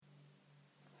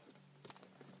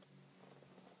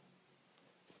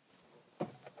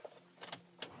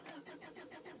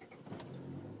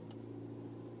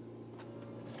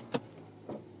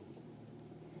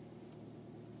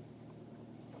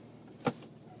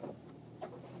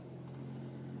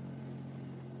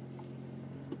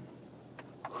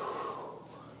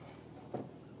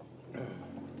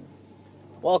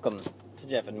Welcome to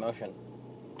Jeff in Motion.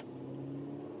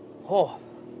 Oh,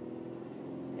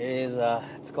 it's a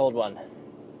cold one.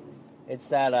 It's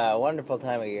that wonderful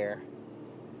time of year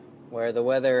where the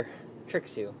weather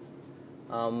tricks you,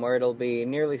 where it'll be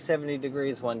nearly 70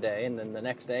 degrees one day, and then the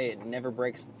next day it never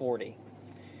breaks 40.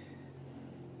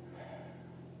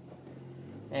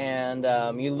 And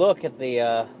you look at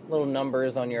the little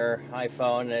numbers on your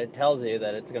iPhone, and it tells you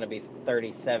that it's going to be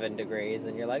 37 degrees,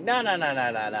 and you're like,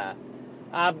 no.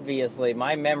 Obviously,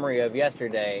 my memory of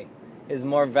yesterday is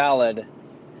more valid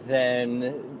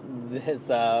than this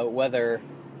weather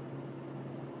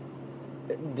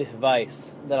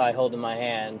device that I hold in my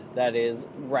hand that is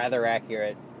rather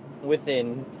accurate,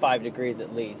 within 5 degrees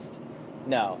at least.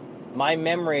 No, my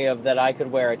memory of that I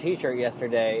could wear a t-shirt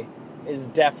yesterday is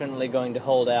definitely going to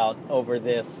hold out over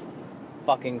this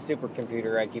fucking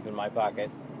supercomputer I keep in my pocket.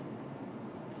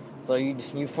 So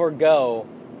you forego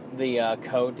the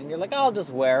coat, and you're like, I'll just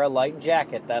wear a light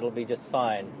jacket, that'll be just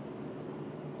fine.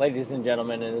 Ladies and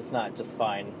gentlemen, it is not just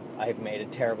fine. I have made a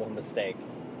terrible mistake.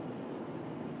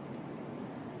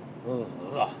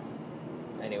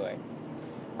 Anyway,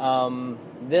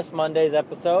 this Monday's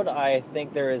episode, I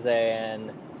think there is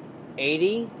an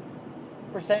 80%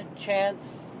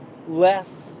 chance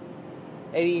less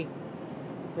 80%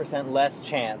 less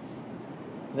chance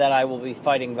that I will be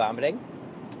fighting vomiting.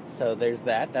 So there's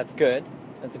that. That's good.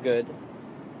 That's good.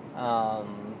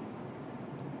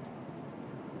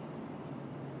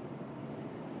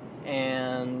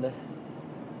 And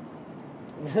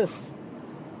this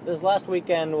last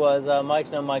weekend was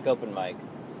Mike's No Mike open mic,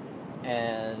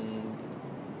 and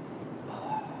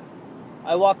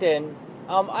I walked in.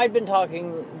 I'd been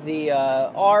talking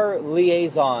our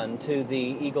liaison to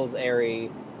the Eagles Airy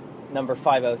number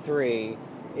 503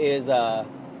 is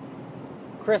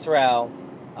Chris Rao.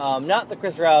 Not the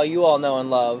Chris Rao you all know and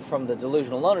love from the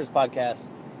Delusional Loners podcast,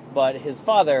 but his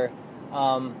father,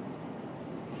 to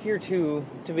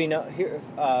be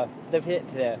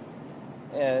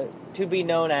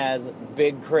known as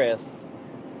Big Chris,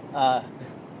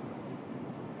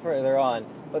 further on.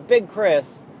 But Big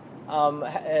Chris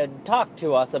had talked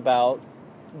to us about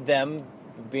them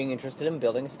being interested in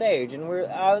building a stage, and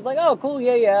I was like, oh, cool,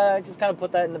 yeah, I just kind of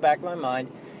put that in the back of my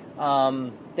mind.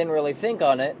 Didn't really think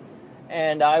on it,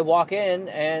 and I walk in,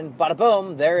 and bada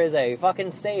boom, there is a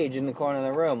fucking stage in the corner of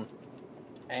the room,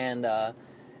 and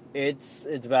it's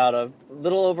about a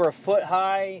little over a foot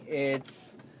high.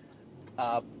 It's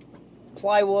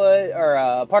plywood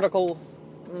or particle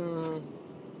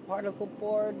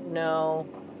board. No,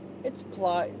 it's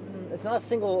It's not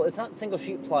single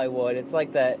sheet plywood. It's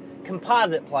like that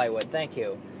composite plywood. Thank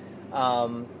you.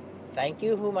 Thank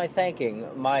you. Who am I thanking?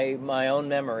 My own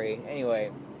memory. Anyway,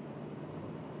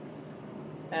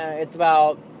 it's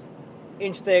about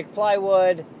inch thick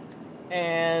plywood,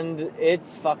 and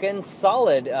it's fucking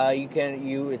solid.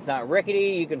 It's not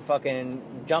rickety. You can fucking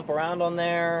jump around on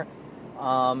there.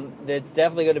 It's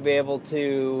definitely going to be able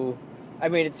to. I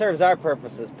mean, it serves our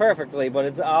purposes perfectly, but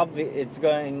it's obvious. It's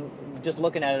going. Just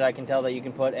looking at it, I can tell that you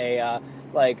can put a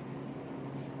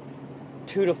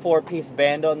 2 to 4 piece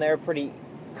band on there pretty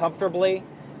comfortably.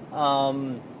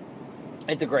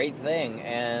 It's a great thing,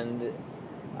 and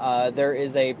there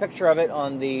is a picture of it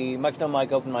on the Mike's No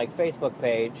Mike Open Mic Facebook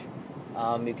page.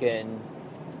 You can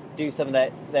do some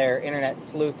of their internet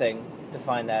sleuthing to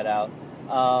find that out.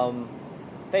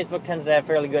 Facebook tends to have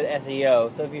fairly good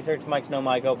SEO, so if you search Mike's No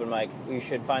Mike Open Mic, you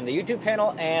should find the YouTube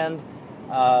channel and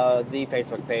the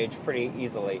Facebook page pretty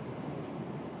easily.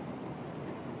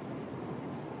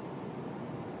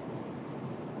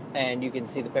 And you can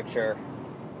see the picture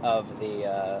of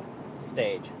the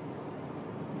stage.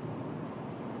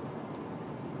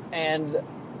 And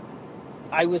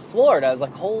I was floored. I was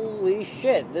like, holy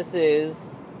shit, this is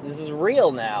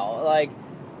real now. Like,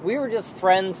 we were just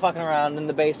friends fucking around in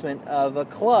the basement of a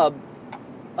club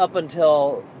up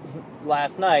until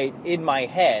last night in my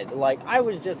head. Like, I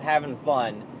was just having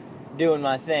fun doing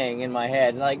my thing in my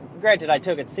head. Like, granted, I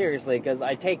took it seriously because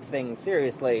I take things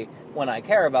seriously when I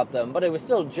care about them, but it was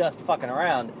still just fucking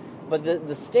around. But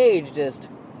the stage just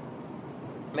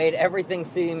made everything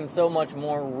seem so much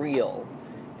more real,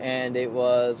 and it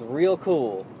was real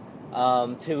cool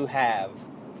to have.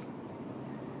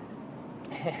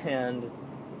 And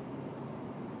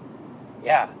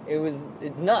yeah,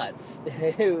 it's nuts.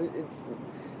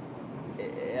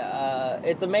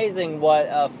 It's amazing what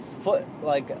a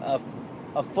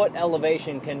foot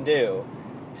elevation can do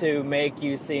to make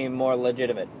you seem more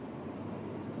legitimate.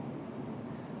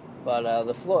 But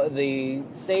the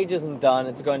stage isn't done.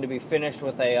 It's going to be finished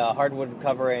with a hardwood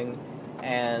covering,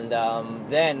 and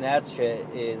then that shit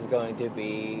is going to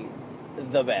be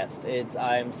the best.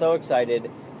 I'm so excited.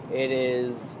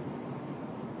 It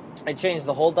changed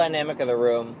the whole dynamic of the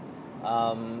room.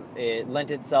 It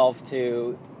lent itself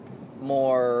to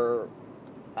more,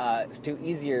 to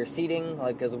easier seating,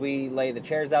 like, because we lay the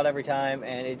chairs out every time,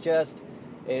 and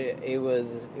it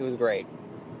was great.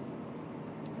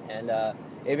 And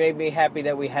it made me happy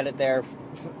that we had it there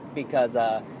because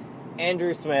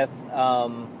Andrew Smith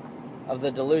of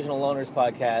the Delusional Loners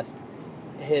podcast,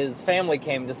 his family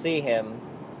came to see him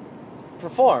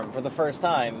perform for the first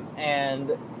time,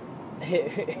 and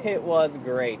it was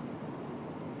great.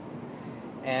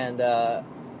 And I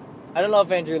don't know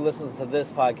if Andrew listens to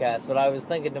this podcast, but I was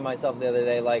thinking to myself the other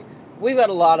day, like, we've got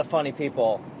a lot of funny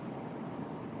people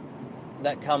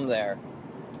that come there.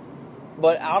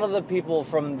 But out of the people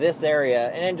from this area,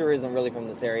 and Andrew isn't really from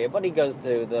this area, but he goes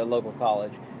to the local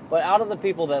college. But out of the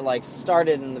people that, like,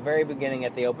 started in the very beginning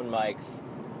at the open mics,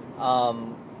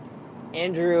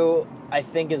 Andrew, I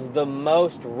think, is the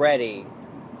most ready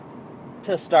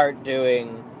to start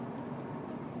doing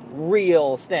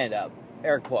real stand-up.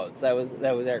 Air quotes. That was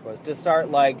air quotes. To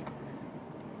start, like,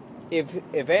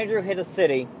 if Andrew hit a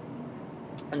city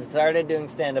and started doing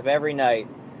stand-up every night,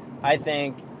 I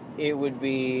think it would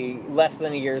be less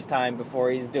than a year's time before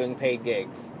he's doing paid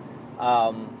gigs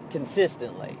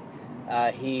consistently.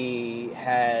 He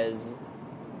has,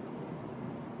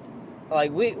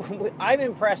 like, I'm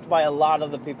impressed by a lot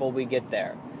of the people we get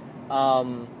there.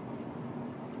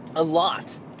 A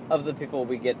lot of the people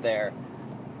we get there.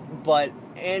 But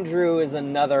Andrew is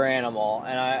another animal,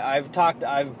 and I've talked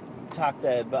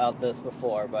about this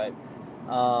before, but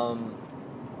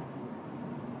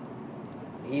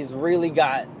he's really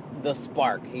got the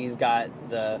spark. He's got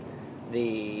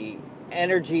the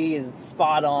energy is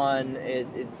spot on.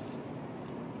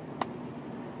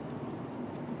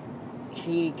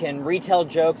 He can retell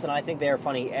jokes, and I think they are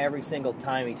funny every single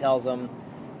time he tells them.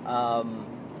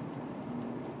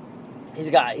 He's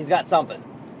got something,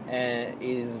 and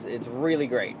it's really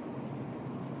great.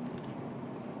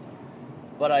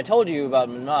 But I told you about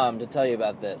my mom to tell you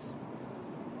about this.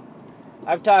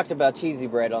 I've talked about cheesy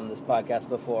bread on this podcast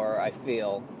before, I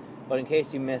feel, but in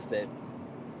case you missed it,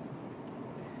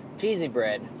 cheesy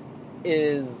bread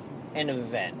is an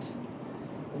event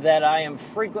that I am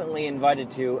frequently invited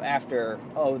to after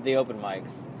the open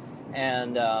mics,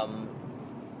 and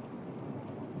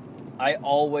I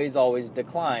always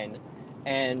decline,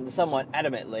 and somewhat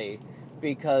adamantly,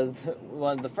 because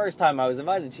the first time I was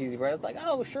invited to cheesy bread, I was like,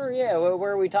 oh sure, yeah,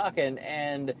 where are we talking?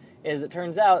 And as it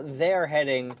turns out, they're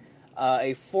heading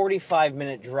a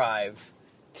 45-minute drive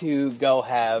to go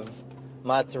have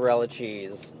mozzarella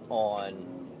cheese on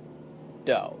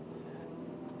dough.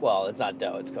 Well, it's not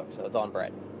dough, it's cooked, so it's on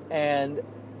bread. And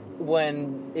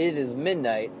when it is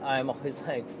midnight, I'm always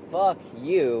like, fuck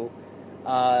you.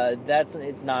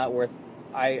 It's not worth,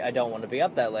 I don't want to be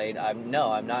up that late. I'm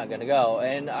not going to go.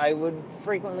 And I would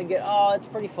frequently get, it's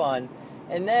pretty fun.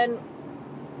 And then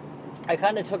I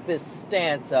kind of took this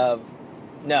stance of,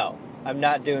 no, I'm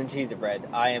not doing cheesy bread.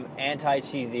 I am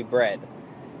anti-cheesy bread.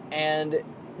 And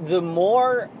the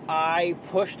more I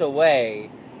pushed away,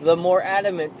 the more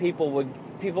adamant people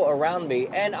around me,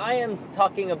 and I am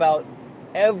talking about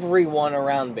everyone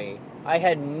around me. I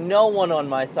had no one on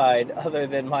my side other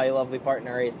than my lovely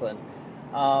partner, Aislinn.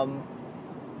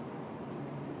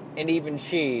 And even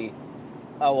she,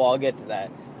 I'll get to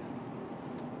that.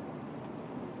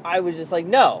 I was just like,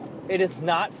 no, it is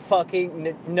not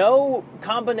no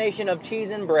combination of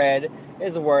cheese and bread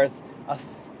is worth a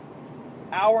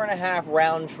hour and a half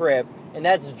round trip, and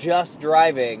that's just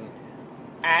driving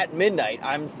at midnight.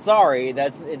 I'm sorry,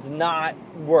 it's not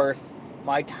worth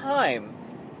my time.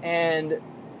 And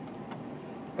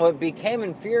what became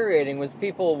infuriating was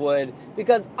people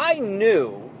because I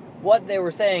knew what they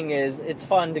were saying is, it's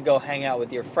fun to go hang out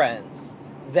with your friends.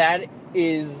 That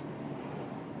is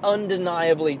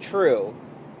undeniably true.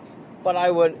 But I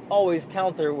would always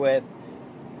counter with,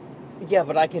 yeah,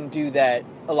 but I can do that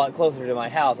a lot closer to my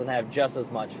house and have just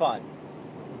as much fun.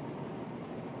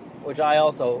 Which I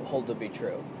also hold to be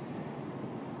true.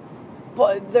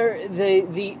 But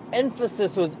the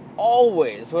emphasis was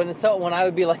always, when I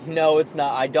would be like, no, it's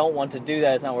not, I don't want to do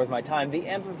that, it's not worth my time, the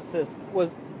emphasis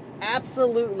was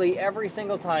absolutely every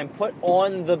single time put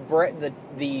on the bread,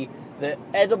 the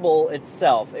edible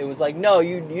itself. It was like, no,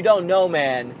 you don't know,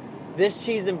 man. This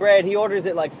cheese and bread, he orders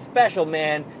it like special,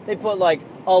 man. They put like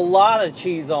a lot of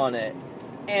cheese on it.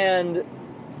 And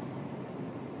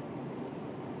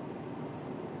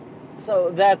so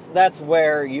that's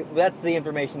the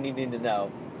information you need to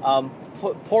know.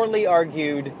 Poorly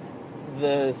argued,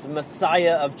 the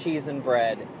messiah of cheese and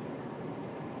bread.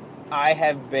 I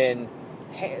have been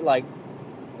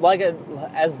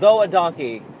as though a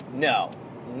donkey. No,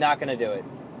 not going to do it.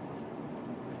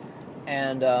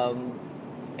 And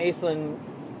Aislinn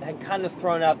had kind of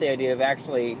thrown out the idea of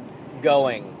actually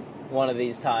going one of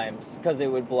these times because it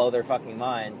would blow their fucking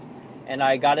minds. And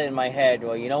I got it in my head,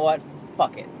 well, you know what?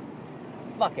 Fuck it.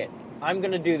 Fuck it. I'm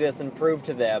going to do this and prove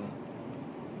to them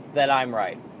that I'm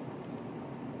right.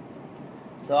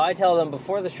 So I tell them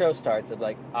before the show starts, I'm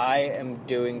like, I am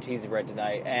doing cheesy bread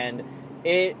tonight. And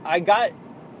I got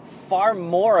far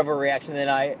more of a reaction than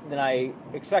I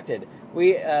expected.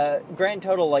 We, grand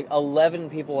total, like 11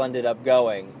 people ended up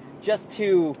going just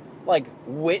to, like,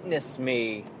 witness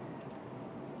me,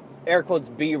 air quotes,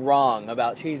 be wrong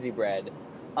about cheesy bread.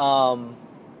 I'm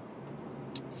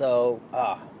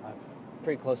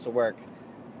pretty close to work.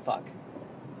 Fuck.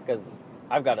 Because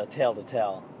I've got a tale to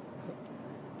tell.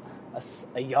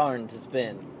 A yarn to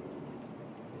spin.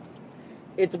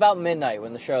 It's about midnight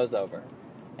when the show's over.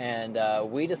 And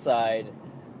we decide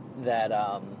that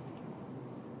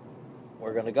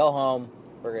we're going to go home.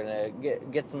 We're going to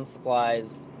get some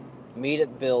supplies, meet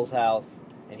at Bill's house,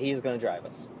 and he's going to drive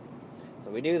us.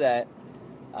 So we do that.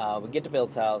 We get to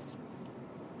Bill's house.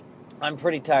 I'm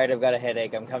pretty tired. I've got a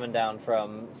headache. I'm coming down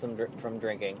from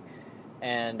drinking.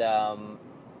 And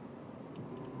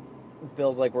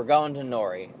Bill's like, we're going to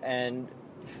Nori. And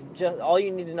just all you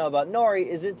need to know about Nori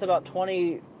is it's about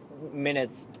 20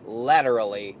 minutes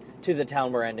laterally to the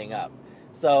town we're ending up.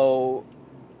 So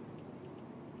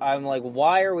I'm like,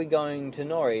 why are we going to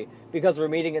Nori? Because we're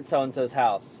meeting at so-and-so's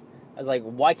house. I was like,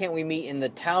 why can't we meet in the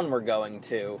town we're going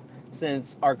to,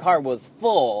 since our car was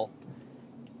full?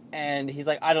 And he's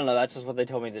like, I don't know, that's just what they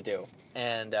told me to do.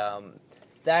 And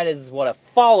that is what a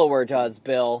follower does,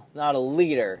 Bill, not a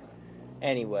leader.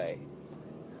 Anyway,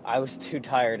 I was too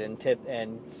tired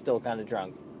and still kind of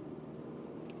drunk.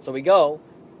 So we go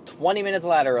 20 minutes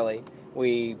laterally.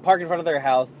 We park in front of their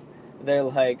house. They're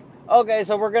like, okay,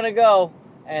 so we're going to go.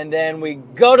 And then we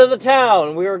go to the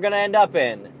town we were going to end up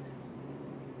in.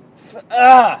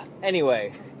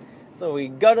 Anyway, so we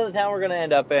go to the town we're going to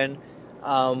end up in.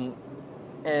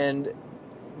 And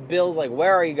Bill's like,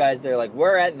 where are you guys? They're like,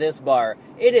 we're at this bar.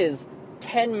 It is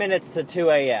 10 minutes to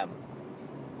 2 a.m.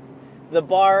 The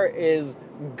bar is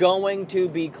going to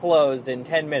be closed in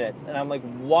 10 minutes. And I'm like,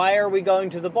 why are we going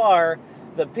to the bar?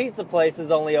 The pizza place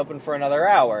is only open for another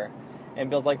hour. And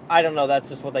Bill's like, I don't know, that's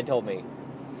just what they told me.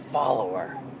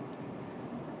 Follower.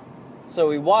 So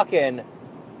we walk in.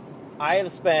 I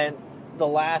have spent the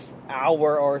last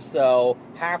hour or so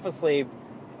half asleep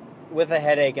with a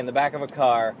headache in the back of a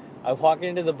car. I walk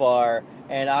into the bar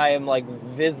and I am like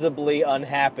visibly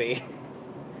unhappy.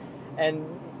 And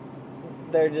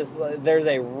there's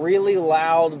a really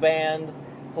loud band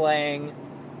playing.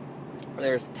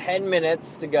 There's 10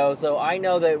 minutes to go, so I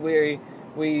know that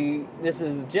this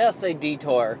is just a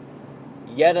detour,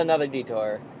 yet another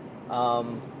detour.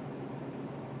 And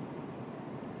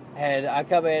I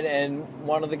come in, and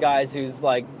one of the guys whose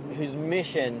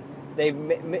mission they've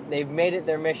made it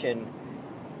their mission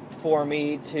for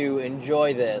me to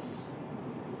enjoy this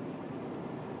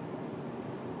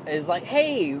is like,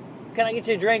 hey, can I get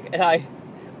you a drink? And I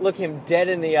look him dead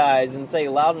in the eyes and say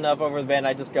loud enough over the band,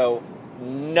 I just go,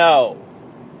 no.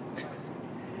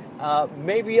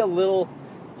 Maybe a little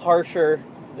harsher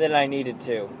than I needed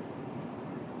to.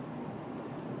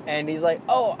 And he's like,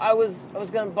 oh, I was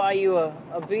going to buy you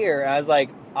a beer. And I was like,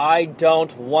 I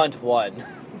don't want one.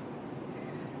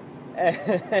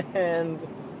 And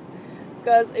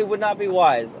because it would not be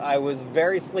wise. I was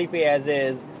very sleepy as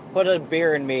is. Put a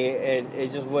beer in me,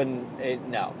 it just wouldn't,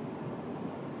 no.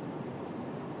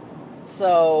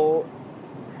 So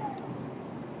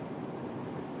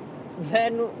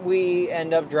then we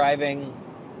end up driving.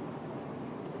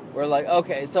 We're like,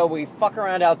 okay, so we fuck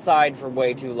around outside for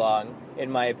way too long,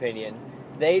 in my opinion.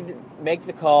 They make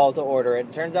the call to order it.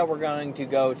 It turns out we're going to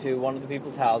go to one of the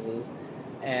people's houses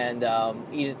and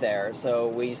eat it there. So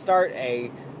we start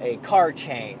a car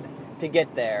chain to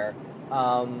get there.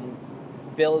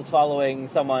 Bill is following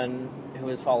someone who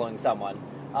is following someone.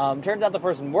 Turns out the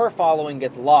person we're following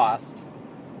gets lost.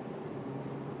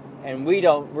 And we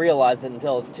don't realize it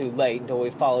until it's too late, until we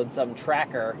followed some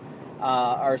tracker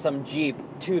or some Jeep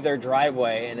to their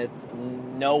driveway, and it's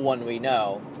no one we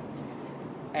know.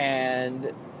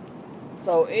 And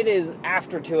so it is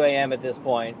after 2 a.m. at this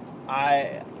point.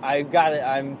 I got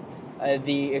it.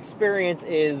 The experience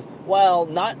is, well,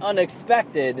 not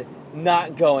unexpected,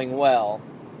 not going well.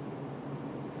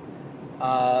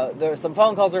 There some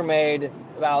phone calls are made.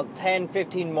 About 10,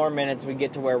 15 more minutes, we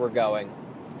get to where we're going.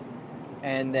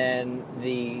 And then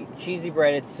the cheesy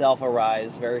bread itself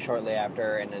arrives very shortly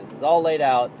after, and it's all laid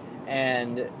out,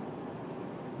 and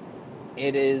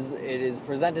It is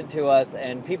presented to us,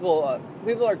 and people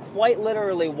are quite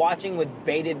literally watching with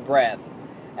bated breath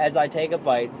as I take a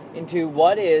bite into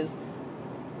what is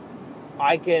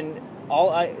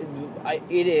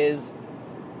it is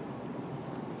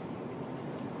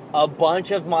a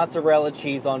bunch of mozzarella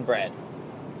cheese on bread.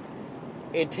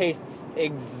 It tastes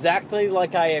exactly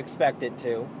like I expect it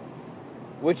to,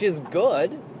 which is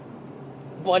good,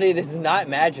 but it is not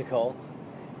magical.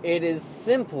 It is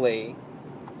simply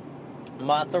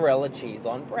mozzarella cheese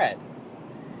on bread.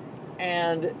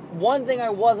 And one thing I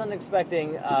wasn't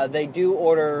expecting, they do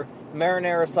order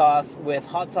marinara sauce with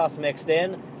hot sauce mixed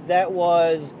in. That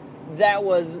was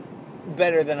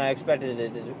better than I expected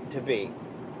it to be.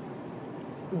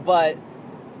 But,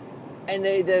 and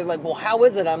they're like, well, how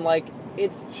is it? I'm like,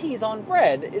 it's cheese on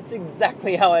bread. It's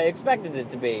exactly how I expected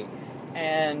it to be.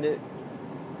 And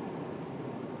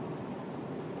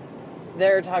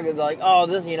they're talking like, oh,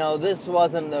 this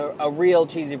wasn't a real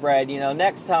cheesy bread.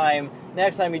 Next time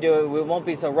you do it, we won't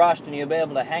be so rushed, and you'll be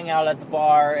able to hang out at the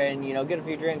bar and, get a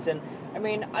few drinks. And, I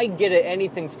mean, I get it.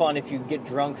 Anything's fun if you get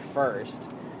drunk first.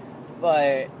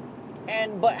 But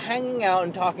hanging out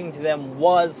and talking to them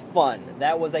was fun.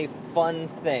 That was a fun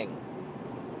thing.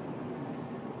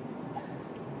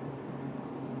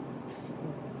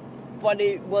 But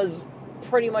it was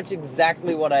pretty much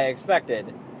exactly what I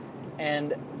expected.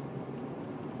 And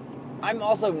I'm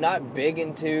also not big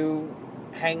into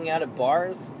hanging out at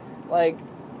bars. Like,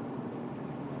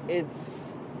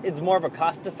 it's more of a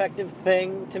cost-effective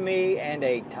thing to me, and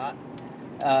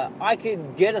I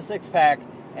could get a six-pack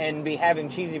and be having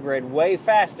cheesy bread way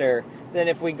faster than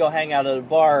if we go hang out at a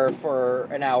bar for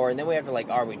an hour, and then we have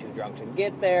to, are we too drunk to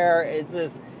get there? It's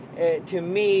just, to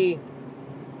me,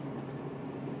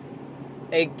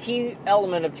 a key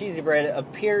element of cheesy bread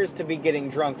appears to be getting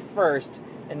drunk first,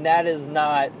 and that is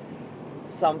not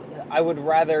I would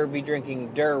rather be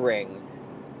drinking during,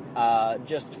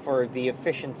 just for the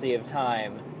efficiency of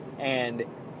time and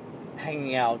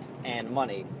hanging out and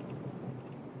money.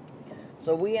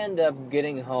 So we end up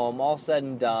getting home, all said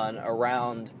and done,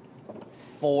 around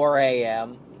 4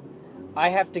 a.m. I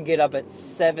have to get up at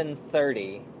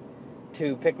 7:30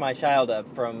 to pick my child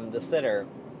up from the sitter.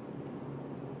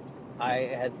 I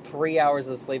had 3 hours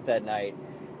of sleep that night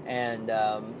and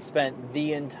spent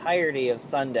the entirety of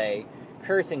Sunday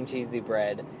cursing cheesy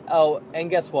bread. Oh, and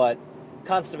guess what?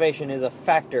 Constipation is a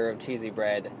factor of cheesy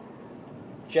bread.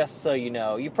 Just so you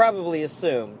know. You probably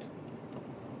assumed.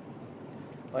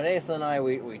 But Asa and I,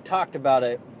 we talked about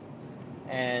it,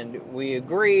 and we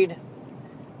agreed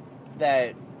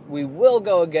that we will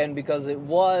go again because it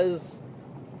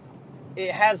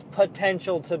has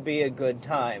potential to be a good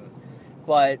time,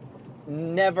 but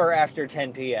never after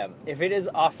 10 p.m. If it is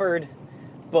offered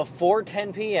before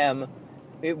 10 p.m.,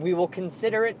 we will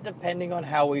consider it depending on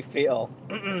how we feel.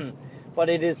 But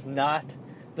it is not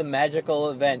the magical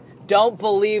event. Don't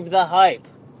believe the hype.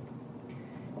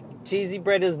 Cheesy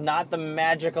bread is not the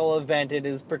magical event it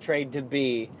is portrayed to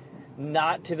be.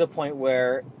 Not to the point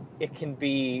where it can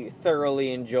be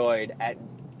thoroughly enjoyed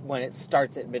when it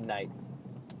starts at midnight.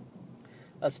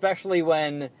 Especially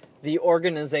when the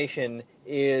organization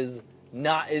is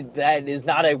not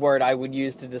a word I would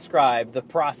use to describe the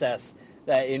process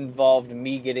that involved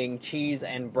me getting cheese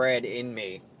and bread in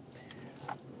me.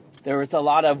 There was a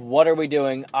lot of, what are we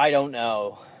doing? I don't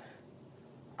know.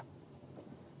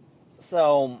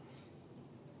 So,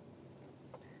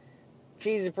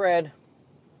 cheesy bread,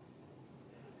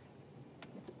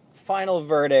 final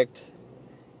verdict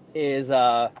is,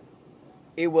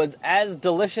 it was as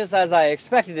delicious as I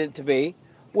expected it to be,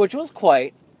 which was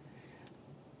quite,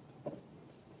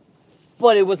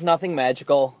 but it was nothing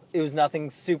magical. It was nothing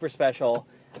super special.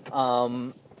 The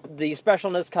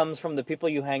specialness comes from the people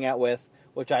you hang out with,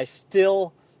 which I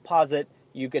still posit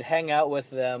you could hang out with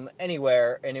them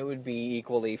anywhere and it would be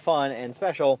equally fun and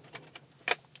special.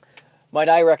 Might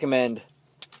I recommend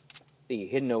the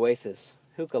Hidden Oasis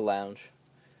Hookah Lounge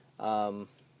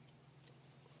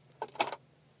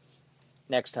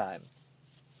next time,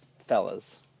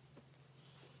 fellas.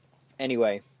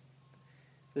 Anyway,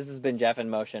 this has been Jeff in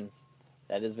Motion.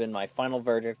 That has been my final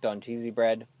verdict on cheesy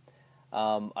bread.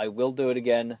 I will do it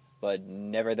again, but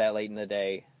never that late in the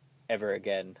day, ever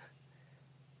again.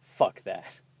 Fuck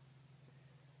that.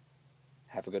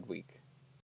 Have a good week.